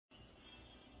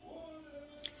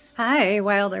Hi,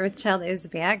 Wild Earth Child is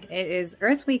back. It is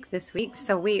Earth Week this week,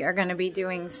 so we are going to be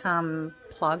doing some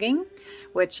plogging,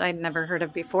 which I'd never heard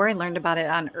of before. I learned about it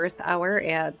on Earth Hour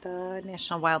at the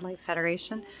National Wildlife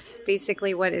Federation.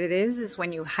 Basically what it is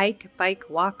when you hike, bike,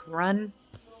 walk, run,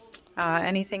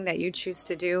 anything that you choose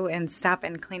to do, and stop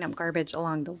and clean up garbage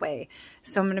along the way.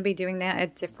 So I'm going to be doing that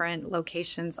at different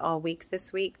locations all week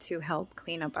this week to help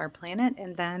clean up our planet,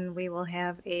 and then we will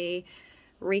have a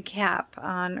recap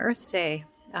on Earth Day.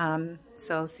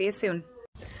 So see you soon.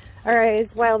 All right,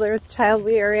 it's Wild Earth Child.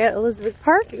 We are at Elizabeth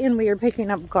Park and we are picking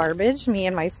up garbage, me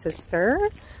and my sister.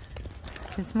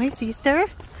 This is my sister.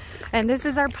 And this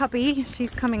is our puppy.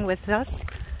 She's coming with us.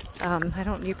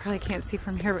 You probably can't see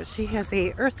from here, but she has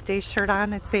a Earth Day shirt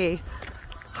on. It's a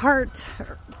heart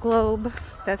globe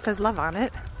that says love on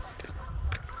it.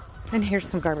 And here's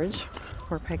some garbage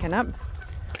we're picking up.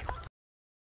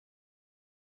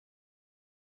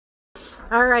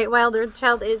 All right, Wild Earth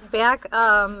Child is back.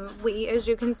 As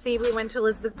you can see, we went to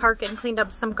Elizabeth Park and cleaned up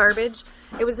some garbage.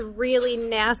 It was a really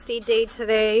nasty day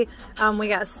today. We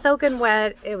got soaking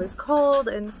wet. It was cold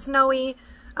and snowy.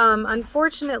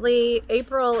 Unfortunately,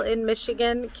 April in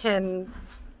Michigan can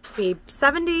be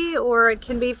 70 or it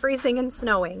can be freezing and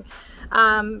snowing.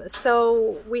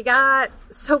 So we got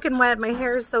soaking wet. My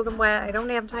hair is soaking wet. I don't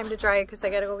have time to dry it because I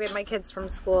got to go get my kids from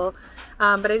school.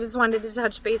 But I just wanted to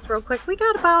touch base real quick. We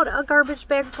got about a garbage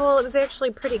bag full. It was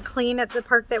actually pretty clean at the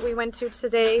park that we went to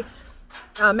today.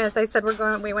 As I said,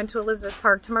 we went to Elizabeth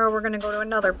Park. Tomorrow we're going to go to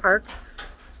another park.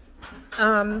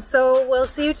 So we'll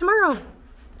see you tomorrow.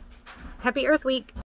 Happy Earth Week.